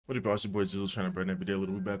What up, y'all? It's your boy Jizzle trying to burn every day a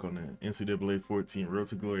little. We back on the NCAA 14 Road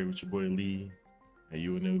to Glory with your boy Lee at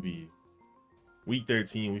UNLV. Week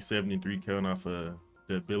 13, we 7-3, coming off a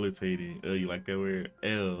debilitating, you like that word,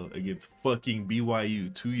 L against fucking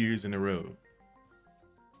BYU 2 years in a row.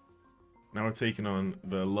 Now we're taking on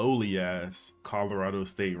the lowly ass Colorado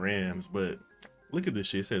State Rams, but look at this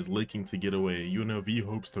shit. It says looking to get away. UNLV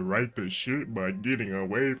hopes to right the shit by getting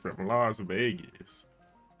away from Las Vegas.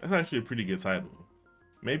 That's actually a pretty good title.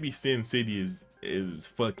 Maybe Sin City is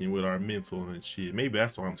fucking with our mental and shit. Maybe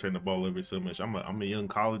that's why I'm turning the ball over so much. I'm a young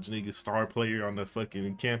college nigga, star player on the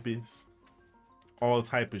fucking campus. All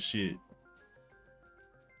type of shit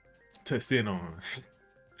to sin on.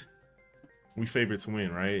 We favorite to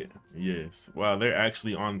win, right? Yes. Wow, they're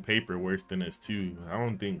actually on paper worse than us too. I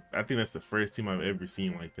think that's the first team I've ever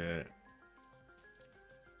seen like that.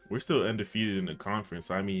 We're still undefeated in the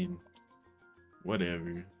conference. I mean,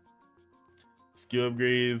 whatever. Skill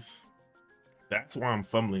upgrades, that's why I'm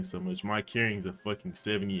fumbling so much. My carrying's a fucking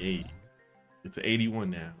 78. It's an 81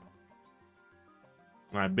 now.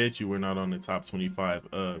 And I bet you we're not on the top 25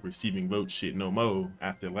 receiving vote shit no more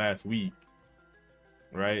after last week.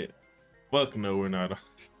 Right? Fuck no, we're not on.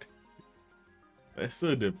 That's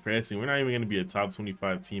so depressing. We're not even gonna be a top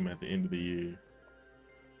 25 team at the end of the year.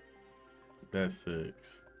 That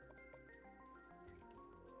sucks.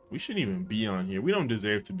 We shouldn't even be on here. We don't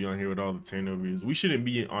deserve to be on here with all the turnovers. We shouldn't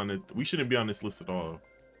be on this list at all.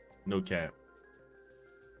 No cap.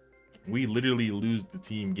 We literally lose the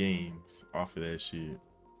team games off of that shit.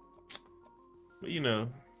 But you know,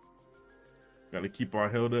 gotta keep our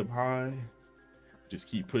head up high. Just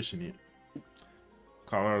keep pushing it.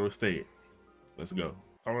 Colorado State. Let's go.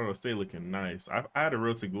 Colorado State looking nice. I had a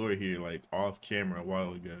Road to Glory here like off camera a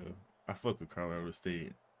while ago. I fuck with Colorado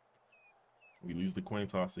State. We lose the coin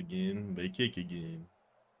toss again. They kick again.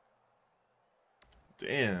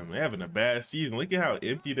 Damn, they're having a bad season. Look at how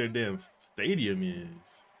empty their damn stadium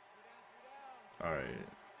is. All right.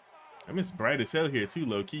 I mean, it's bright as hell here too,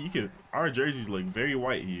 low-key. Our jerseys look very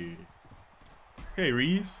white here. Hey,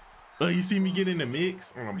 Reese. Oh, you see me get in the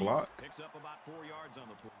mix on a block?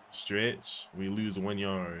 Stretch. We lose 1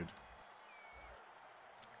 yard.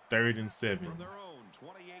 3rd and 7.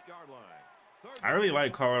 I really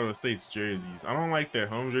like Colorado State's jerseys. I don't like their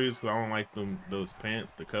home jerseys because I don't like those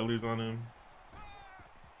pants, the colors on them.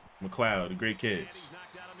 McLeod, a great catch.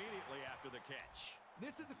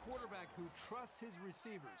 This is a quarterback who trusts his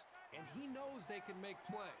receivers, and he knows they can make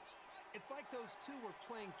plays. It's like those two were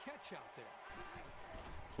playing catch out there.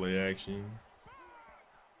 Play action.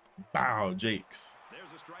 Bow, Jakes.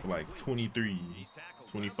 Like 23,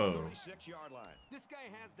 24. This guy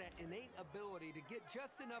has that innate ability to get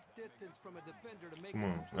just enough distance from a defender to make. Come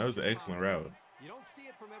on, that was an excellent route. You don't see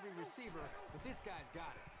it from every receiver, but this guy's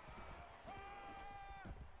got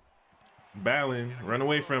it. Ballin, run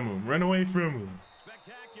away from him. Run away from him.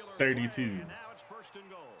 32.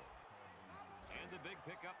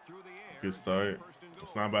 Good start.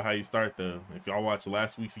 It's not about how you start though. If y'all watch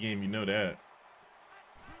last week's game, you know that.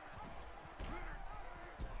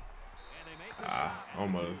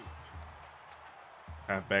 Almost.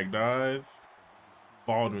 Halfback dive.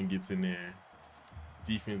 Baldwin gets in there.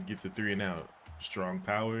 Defense gets a 3 and out. Strong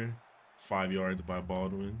power. 5 yards by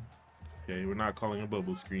Baldwin. Okay, we're not calling a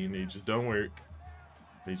bubble screen. They just don't work.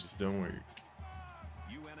 They just don't work.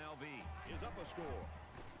 UNLV is up a score.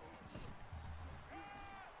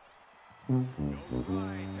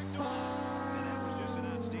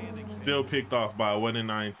 Still picked off by a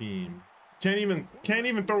 1-9 team. Can't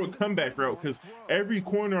even throw a comeback route because every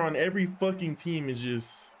corner on every fucking team is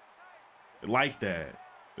just like that.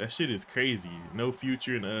 That shit is crazy. No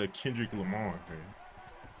Future and Kendrick Lamar.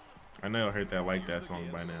 I know I heard that like that song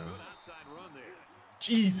by now.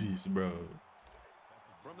 Jesus, bro.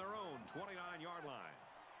 From their own 29-yard line.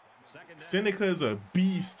 Seneca is a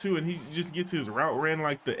beast too, and he just gets his route ran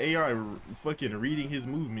like the AI fucking reading his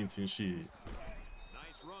movements and shit.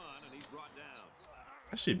 Nice run, and he's brought down.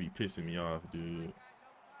 That shit be pissing me off, dude.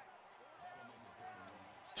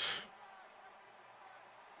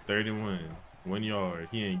 31, 1 yard.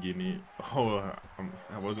 He ain't getting it. Oh,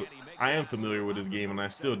 I am familiar with this game, and I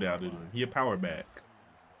still doubted him. He a power back.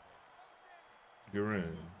 Good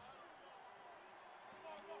run.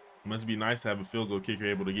 Must be nice to have a field goal kicker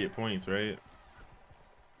able to get points, right?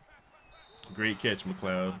 Great catch,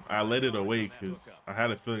 McLeod. I let it away because I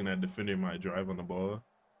had a feeling that defender might drive on the ball.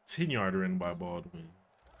 10-yard run by Baldwin.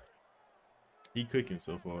 He cooking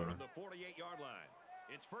so far. From the 48-yard line,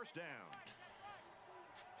 it's first down.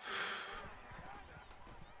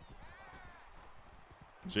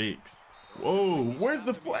 Jakes. Whoa, where's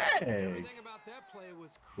the flag?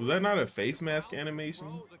 Was that not a face mask animation?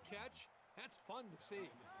 That's fun to see.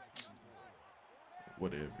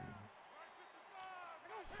 Whatever.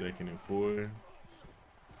 2nd and 4.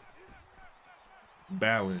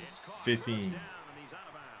 Balance. 15.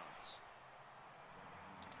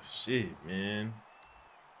 Shit, man.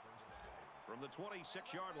 From the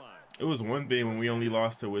 26-yard line. It was one thing when we only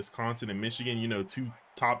lost to Wisconsin and Michigan, you know, 2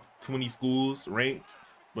 top 20 schools ranked,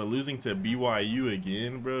 but losing to BYU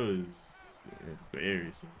again, bro, is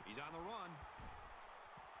embarrassing. He's on the run.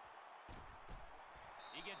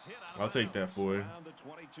 He gets hit out I'll of take that bounds for around the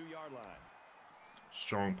 22-yard line.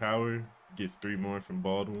 Strong power, gets 3 more from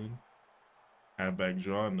Baldwin. Halfback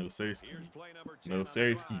draw, no Sersky. Here's play number 10 No on the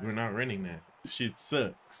Sersky, drive. we're not running that. Shit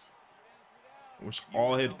sucks. I wish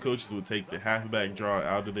all head coaches would take the halfback draw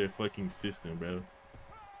out of their fucking system, bro.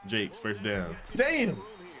 Jake's first down. Damn!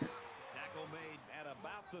 Tackle made at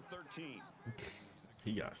about the 13.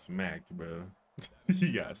 He got smacked, bro.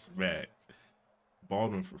 He got smacked.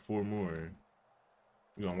 Baldwin for 4 more.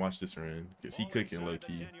 We're gonna watch this run because he cooking low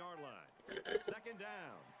key. 10-yard line. 2nd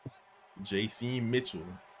down. JC Mitchell.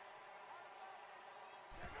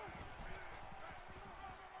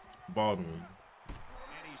 Baldwin.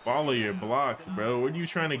 Follow your blocks, bro. What are you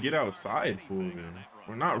trying to get outside for?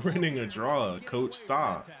 We're not running a draw, coach.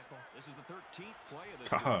 Stop. This is the 13th play of the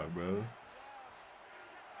Stop, bro.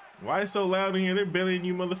 Why is it so loud in here? They're bellying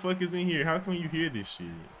you motherfuckers in here. How come you hear this shit?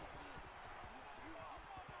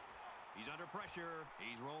 He's under pressure.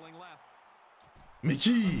 He's rolling left.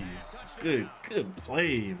 McKee. Good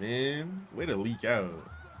play, man. Way to leak out.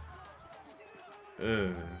 And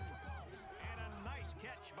a nice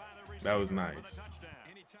catch by the receiver That was for the nice. touchdown.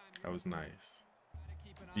 That was nice.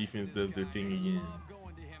 Defense does their thing again.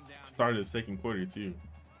 Start of the 2nd quarter, too.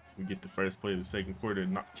 We get the first play of the 2nd quarter.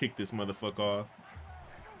 Not kick this motherfucker off.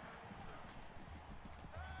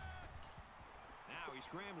 Now he's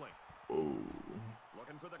scrambling. Oh.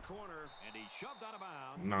 Looking for the corner, and he's shoved out of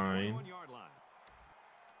bounds. 9. 21-yard line.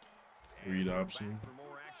 And Read we're option. back for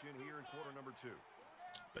more action here in quarter number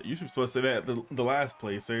 2. You should supposed to say that the last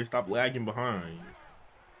play, sir. Stop lagging behind.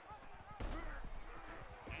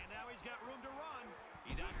 And now he's got room to run.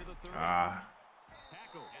 He's out to the 30. Ah.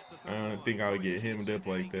 Tackle at the I 31. don't think I would get hemmed up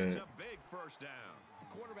like It's that. a big first down.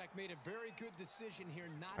 The quarterback made a very good decision here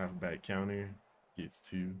not Halfback counter. Gets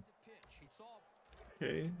 2. to pitch. He saw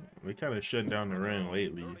Okay. They kind of shut down the run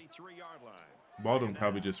lately. 33-yard line. Baldwin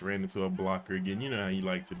probably just ran into a blocker again. You know how he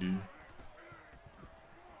like to do.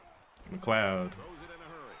 McLeod. Throws it in a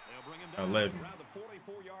hurry. They'll bring him down 11. around the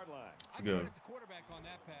 44-yard line. Let's go. the quarterback on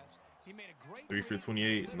that pass. He made a great 3 for read.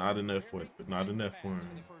 28. Not enough for it, but not enough for him.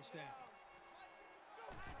 For the first down.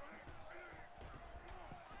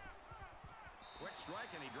 Quick strike,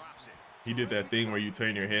 and he drops it. He did that thing where you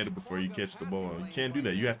turn your head before you catch the ball. You can't do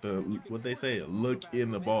that. You have to, what they say, look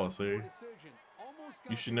in the ball, sir.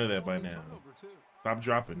 You should know that by now. Stop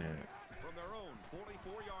dropping that. From their own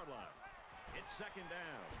 44-yard line. It's 2nd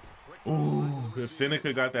down. Quick Ooh, if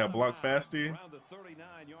Seneca got that block faster, around the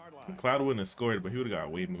 39-yard line. McLeod wouldn't have scored, but he would have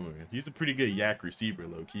got way more. He's a pretty good yak receiver,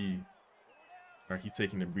 low key. All right, he's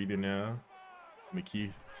taking the breather now.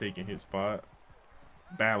 McKee taking his spot.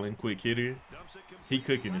 Ballin, quick hitter. Dumps it complete He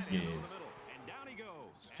cooking this inside the game. middle, and down he goes.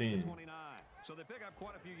 10. 29. So they pick up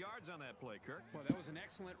quite a few yards on that play, Kirk. Well, that was an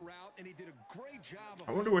excellent route, and he did a great job.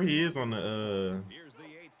 I wonder where he is on the Here's the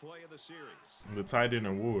 8th play of the series. tight end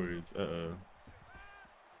awards.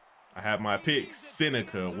 I have my pick,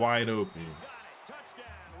 Seneca, wide open. Got it.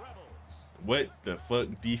 Touchdown, Rebels. What the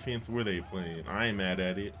fuck defense were they playing? I ain't mad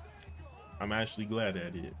at it. I'm actually glad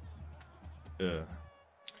at it.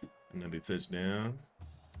 Another touchdown.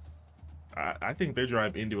 I think their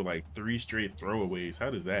drive ended with like 3 straight throwaways. How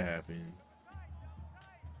does that happen?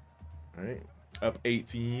 All right, up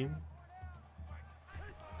 18.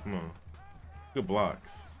 Come on, good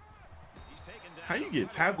blocks. He's taken down. How you get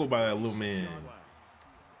tackled by that little man?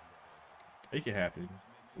 It can happen.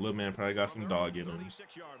 Little man probably got some dog in him.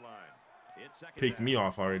 36-yard line. It's 2nd Picked down. me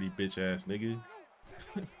off already, bitch ass nigga.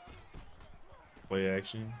 Play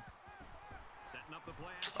action. Setting up the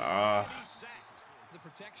play. Ah. He's sacked. The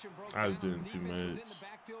protection broke I was down. doing too Defense was in much. the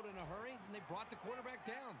backfield in a hurry, and they brought the quarterback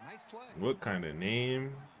down. Nice play. What kind of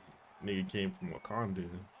name? Nigga came from Wakanda.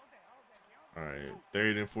 All right,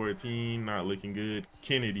 3rd and 14, not looking good.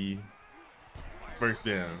 Kennedy, first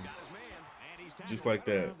down. Got his man, and he's Just tackled like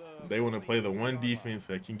that. around the They want to play the one 44-yard line. defense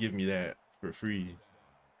that can give me that for free.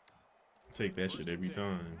 Take that shit every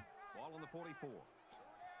time. Ball on the 44.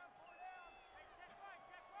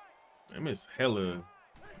 I miss hella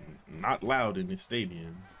not loud in this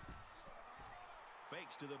stadium.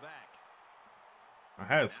 Fakes to the back. I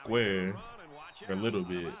had square for a little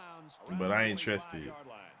bit, but I ain't trusted.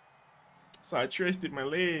 So I trusted my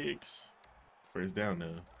legs. First down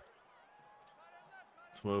though.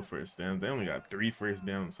 12 first downs. They only got 3 first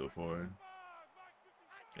downs so far.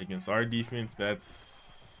 Against our defense,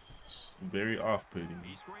 that's very off-putting.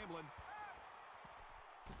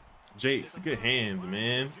 Jake's good hands,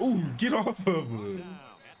 man. Ooh, get off of him.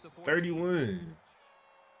 31.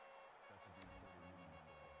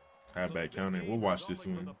 Halfback counter. We'll watch this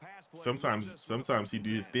one. Sometimes he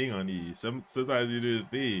do his thing on these. Sometimes he do his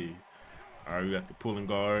thing. All right, we got the pulling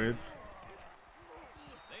guards.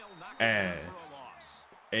 Ass.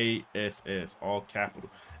 ASS, all capital.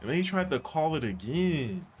 And then he tried to call it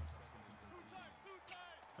again.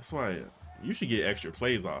 That's why you should get extra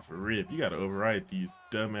plays off a rip. You got to override these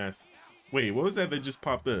dumbass. Wait, what was that just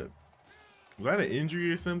popped up? Was that an injury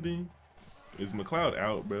or something? Is McLeod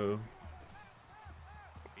out, bro?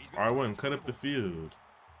 R1, cut up the field.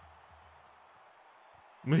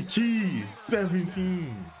 McKee,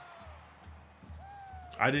 17.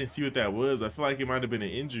 I didn't see what that was. I feel like it might have been an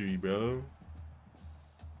injury, bro.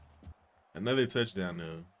 Another touchdown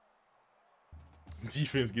though.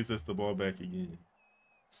 Defense gets us the ball back again.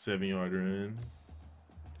 7-yard run.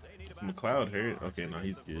 Is McLeod hurt? Okay, no,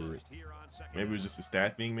 he's good. Maybe it was just a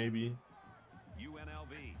stat thing, maybe.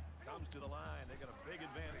 UNLV comes to the line. They got a big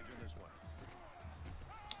advantage in this one.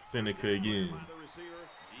 Seneca again.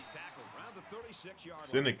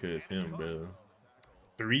 Seneca is him, bro.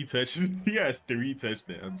 3 touches. He has 3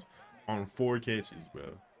 touchdowns on 4 catches,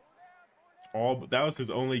 bro. That was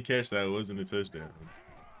his only catch that wasn't a touchdown.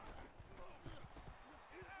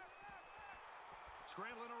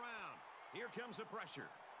 Scrambling around. Here comes the pressure.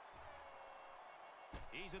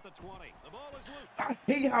 He's at the 20. The ball is loose. I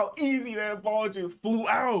hate how easy that ball just flew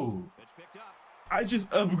out. It's picked up. I just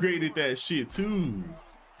upgraded that shit too.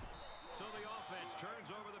 So the offense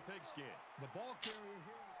turns over the pigskin. The ball carrier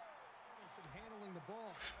here handling the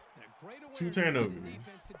ball. And a great awareness 2 of the turnovers.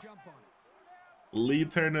 defense to jump on it.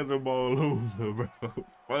 Lead turn of the ball over, bro.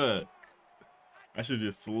 Fuck. I should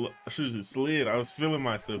just slid. I was feeling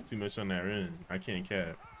myself too much on that run. I can't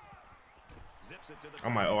cap.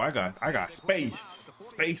 I'm like, oh, I got space.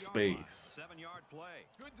 Space. 7-yard play.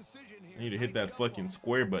 Good decision here. I need to hit that fucking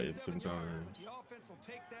square button sometimes. The offense will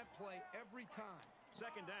take that play every time.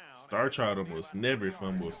 Second down. Starchild almost never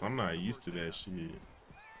fumbles, so I'm not used to that shit.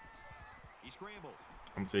 He scrambled.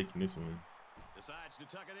 I'm taking this one. Decides to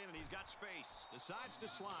tuck it in, and he's got space. Decides to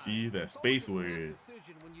slide. See that space word.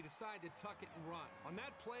 Decision when you decide to tuck it and run. On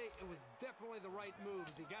that play, it was definitely the right move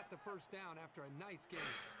as he got the first down after a nice game.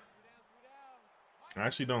 I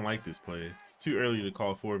actually don't like this play. It's too early to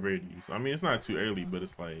call 4 Verdes. I mean, it's not too early, but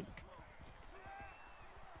it's like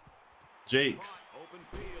Jake's.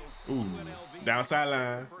 Ooh, down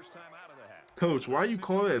sideline. Coach, why you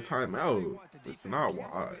call that timeout? It's not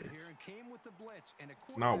wise.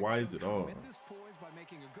 It's not wise at all. By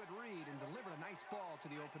making a good read and delivered a nice ball to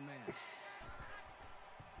the open man.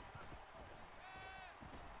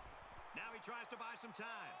 Now he tries to buy some time.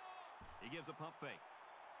 He gives a pump fake.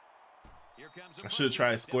 Here comes I should have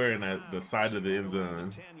tried squaring at the side of the end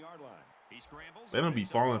zone. They don't be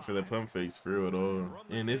falling for the pump fakes for real at all.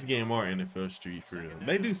 In this game or NFL Street for real.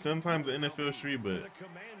 They do sometimes in NFL Street, but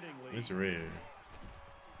it's rare.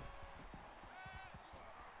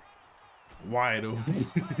 Wide open.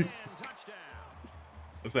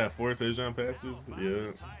 What's that, 4 touchdown passes? Yeah.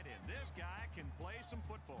 This guy can play some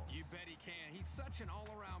football. You bet he can. He's such an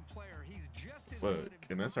all-around player. He's just as Fuck,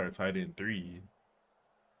 and that's our tight end 3.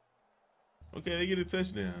 Okay, they get a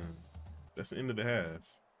touchdown. That's the end of the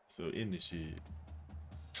half. So end the shit.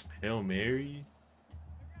 Hail Mary.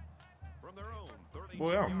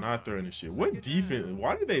 Boy, I'm not throwing this shit. What defense?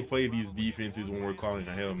 Why do they play these defenses when we're calling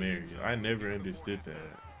a Hail Mary? I never understood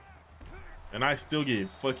that. And I still get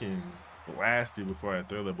fucking blasted before I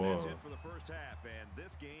throw the ball.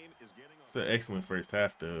 It's an excellent first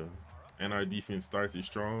half though. And our defense starts it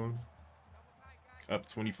strong. Up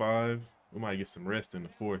 25. We might get some rest in the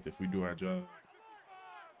 4th if we do our job.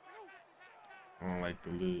 I don't like the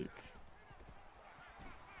look.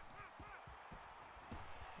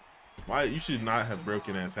 Why? You should not have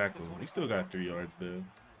broken that tackle. We still got 3 yards though.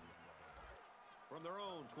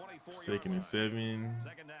 2nd and 7.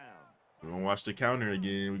 We're gonna watch the counter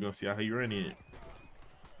again. We're gonna see how he run it.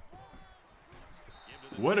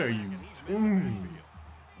 What are you doing?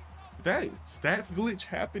 That stats glitch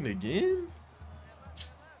happened again?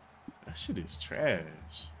 That shit is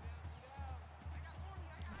trash.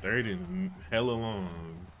 3rd and hella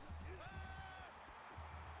long.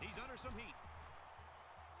 He's under some heat.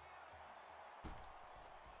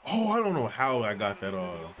 Oh, I don't know how I got that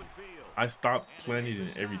off. I stopped planning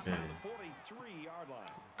and everything.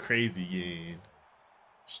 Crazy game.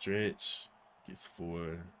 Stretch gets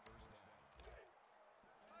 4.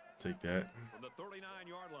 Take that.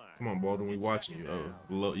 Come on, Baldwin, we watching you.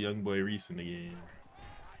 Oh, young boy Reese in the game.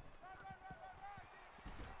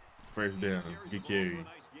 First down, good carry.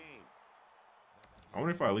 I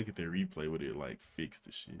wonder if I look at their replay, would it like fix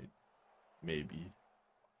the shit? Maybe.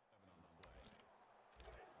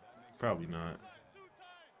 Probably not.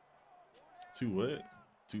 2 what?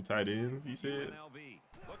 2 tight ends, he said? UNLV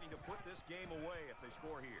looking to put this game away if they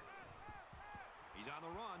score here. He's on the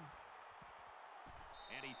run.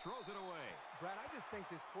 And he throws it away. Brad, I just think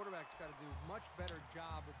this quarterback's got to do a much better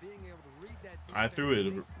job of being able to read that defense. I threw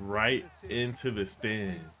it right into the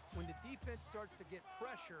stands. When the defense starts to get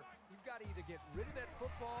pressure, you've got to either get rid of that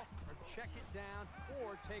football or check it down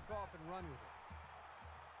or take off and run with it.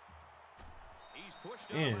 He's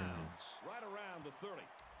pushed out of bounds right around the 30.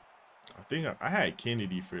 I think I had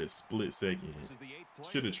Kennedy for a split second.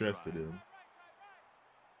 Should have trusted him.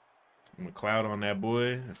 McLeod on that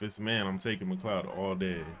boy. If it's man, I'm taking McLeod all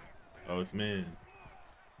day. Oh, it's man.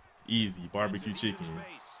 Easy. Barbecue chicken.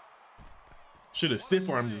 Should have stiff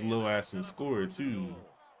armed his little ass and scored too.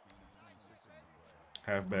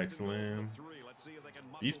 Halfback slam.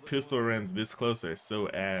 These pistol runs this close are so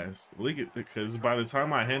ass. Look at, because by the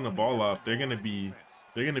time I hand the ball off, they're gonna be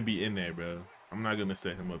in there, bro. I'm not gonna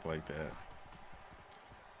set him up like that.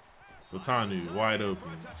 Fatanu wide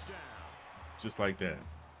open, just like that.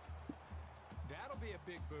 That'll be a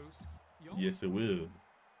big boost. Yes, it will.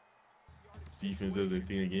 Defense does their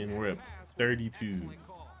thing again. We're up 32.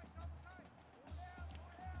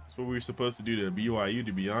 That's what we were supposed to do to BYU,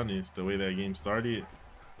 to be honest, the way that game started.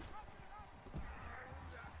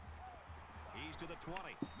 He's to the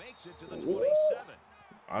 20, makes it to the 27.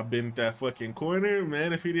 I've been at that fucking corner,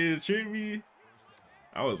 man. If he didn't trip me,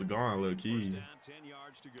 I was gone, low key.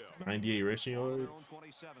 98 rushing yards.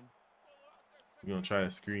 We're gonna try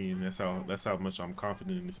a screen. That's how much I'm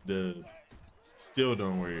confident in this dub. Still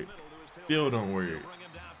don't work. Still don't work.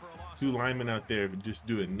 2 linemen out there just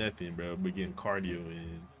doing nothing, bro, but getting cardio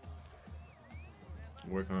in.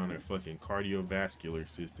 Working on their fucking cardiovascular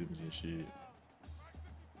systems and shit.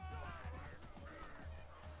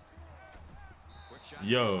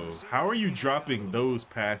 Yo, how are you dropping those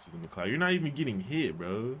passes, McLeod? You're not even getting hit,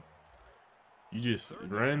 bro. You just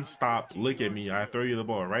run, stop, look at me. I throw you the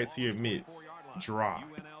ball right to your mitts. Drop.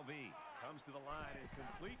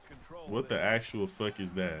 What the actual fuck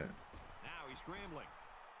is that?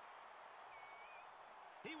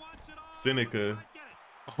 Seneca.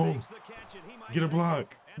 Oh, get a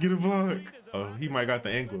block. Get a block. Oh, he might got the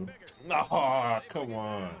ankle. Oh, come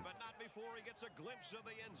on.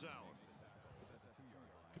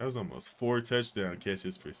 That was almost 4 touchdown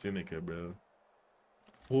catches for Seneca, bro.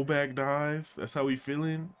 Fullback dive. That's how we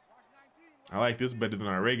feeling. I like this better than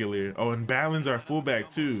our regular. Oh, and Ballin's our fullback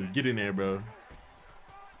too. Get in there, bro.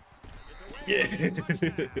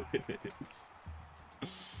 Yes.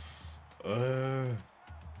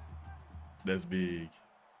 That's big.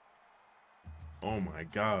 Oh my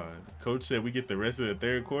God. Coach said we get the rest of the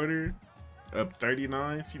 3rd quarter up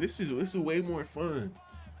 39. See, this is way more fun.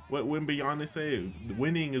 What Wimberly say?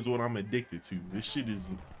 Winning is what I'm addicted to. This shit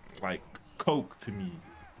is like coke to me.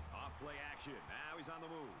 Off play action. Now he's on the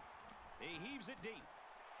move. He heaves it deep.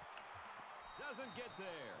 Doesn't get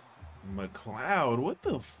there. McLeod, what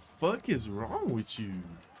the fuck is wrong with you?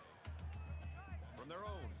 From their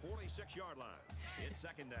own 46-yard line. It's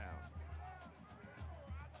 2nd down.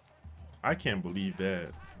 I can't believe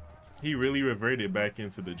that. He really reverted back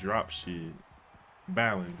into the drop shit.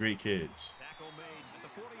 Ballin, great catch.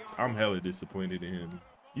 I'm hella disappointed in him.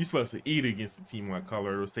 You supposed to eat against a team like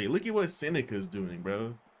Colorado State. Look at what Seneca's doing,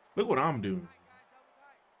 bro. Look what I'm doing.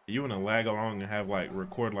 You wanna lag along and have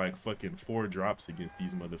record fucking 4 drops against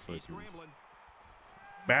these motherfuckers.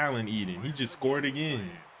 Ballin eating. He just scored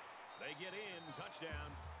again. They get in,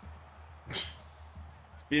 touchdown.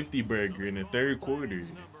 50 burger in the 3rd quarter.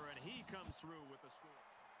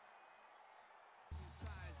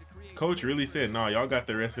 Coach really said, "No, y'all got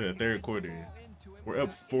the rest of the 3rd quarter." We're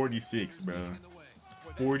up 46, bro.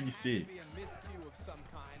 46.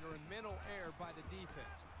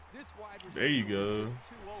 There you go.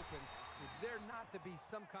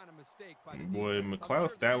 Boy,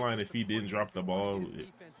 McLeod's stat line, if he didn't drop the ball,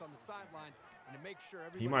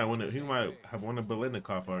 he might have won a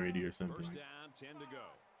Biletnikoff already or something. Yeah,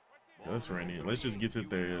 let's run it. Let's just get to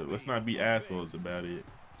there. Let's not be assholes about it.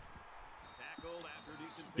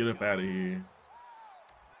 Just get up out of here.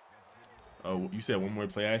 Oh, you said one more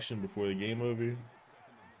play action before the game over?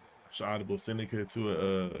 Audible Seneca to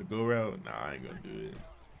a go route? Nah, I ain't gonna do it.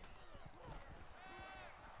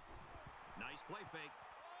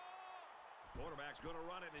 going to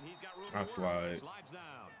run it, and he's got room I'll to slide. Slides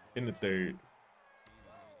down. In the third.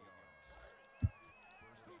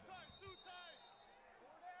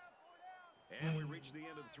 And we reach the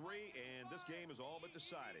end of 3, and this game is all but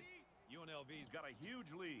decided. UNLV's got a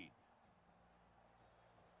huge lead.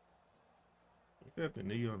 Look at the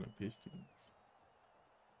nigga on the Pistons.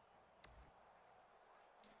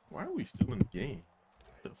 Why are we still in the game?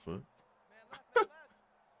 What the fuck?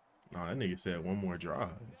 Nah, that nigga said one more drive.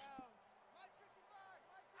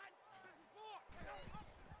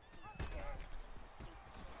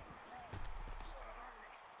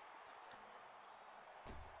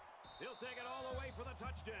 He'll take it all the way for the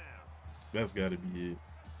touchdown. That's got to be it.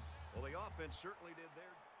 Well, the offense certainly did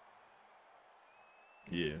their...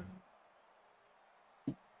 Yeah.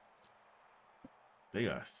 They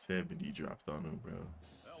got 70 dropped on them, bro.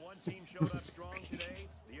 Well, one team showed up strong today.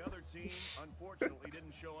 The other team, unfortunately,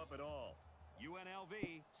 didn't show up at all.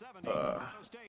 UNLV 70, Colorado State